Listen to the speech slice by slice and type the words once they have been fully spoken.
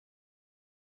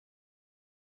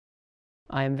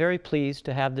I am very pleased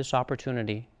to have this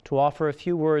opportunity to offer a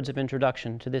few words of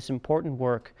introduction to this important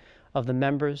work of the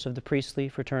members of the Priestly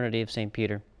Fraternity of St.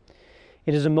 Peter.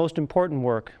 It is a most important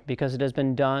work because it has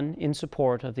been done in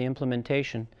support of the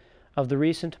implementation of the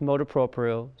recent motu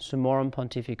proprio Summorum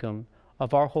Pontificum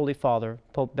of our Holy Father,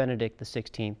 Pope Benedict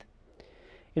XVI.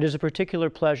 It is a particular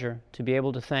pleasure to be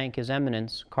able to thank His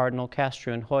Eminence, Cardinal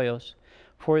Castrian Hoyos,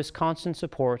 for his constant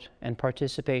support and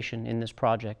participation in this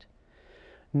project.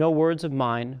 No words of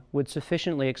mine would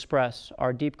sufficiently express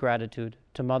our deep gratitude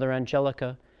to Mother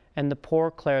Angelica and the Poor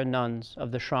Clare nuns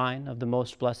of the Shrine of the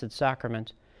Most Blessed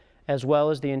Sacrament, as well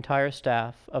as the entire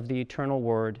staff of the Eternal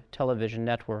Word television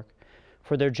network,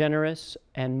 for their generous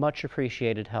and much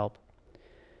appreciated help.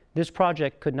 This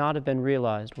project could not have been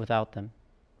realized without them.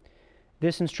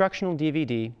 This instructional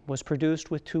DVD was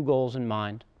produced with two goals in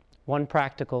mind, one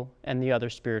practical and the other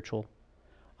spiritual.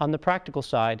 On the practical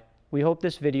side, we hope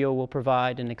this video will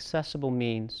provide an accessible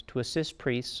means to assist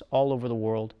priests all over the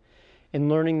world in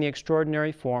learning the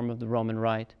extraordinary form of the Roman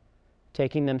Rite,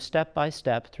 taking them step by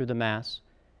step through the Mass,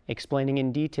 explaining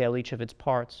in detail each of its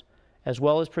parts, as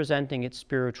well as presenting its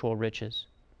spiritual riches.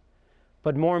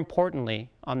 But more importantly,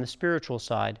 on the spiritual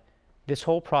side, this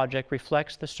whole project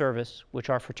reflects the service which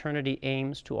our fraternity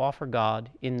aims to offer God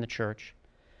in the Church,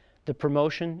 the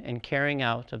promotion and carrying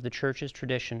out of the Church's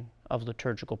tradition of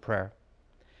liturgical prayer.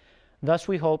 Thus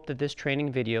we hope that this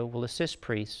training video will assist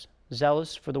priests,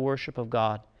 zealous for the worship of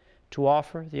God, to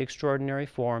offer the extraordinary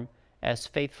form as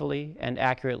faithfully and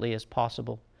accurately as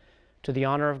possible, to the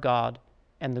honor of God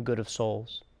and the good of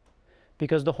souls.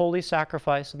 Because the holy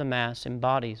sacrifice of the Mass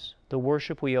embodies the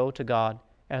worship we owe to God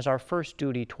as our first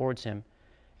duty towards Him,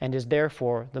 and is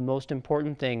therefore the most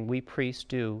important thing we priests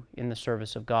do in the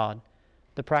service of God,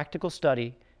 the practical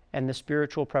study and the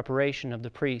spiritual preparation of the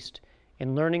priest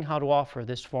in learning how to offer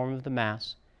this form of the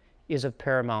Mass is of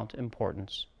paramount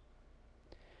importance.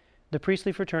 The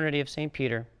Priestly Fraternity of St.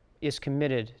 Peter is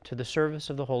committed to the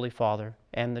service of the Holy Father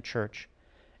and the Church,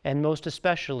 and most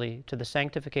especially to the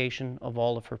sanctification of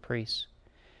all of her priests.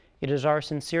 It is our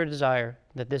sincere desire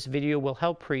that this video will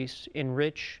help priests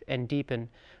enrich and deepen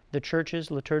the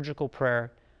Church's liturgical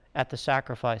prayer at the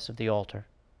sacrifice of the altar.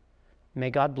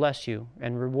 May God bless you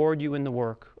and reward you in the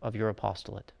work of your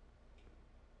apostolate.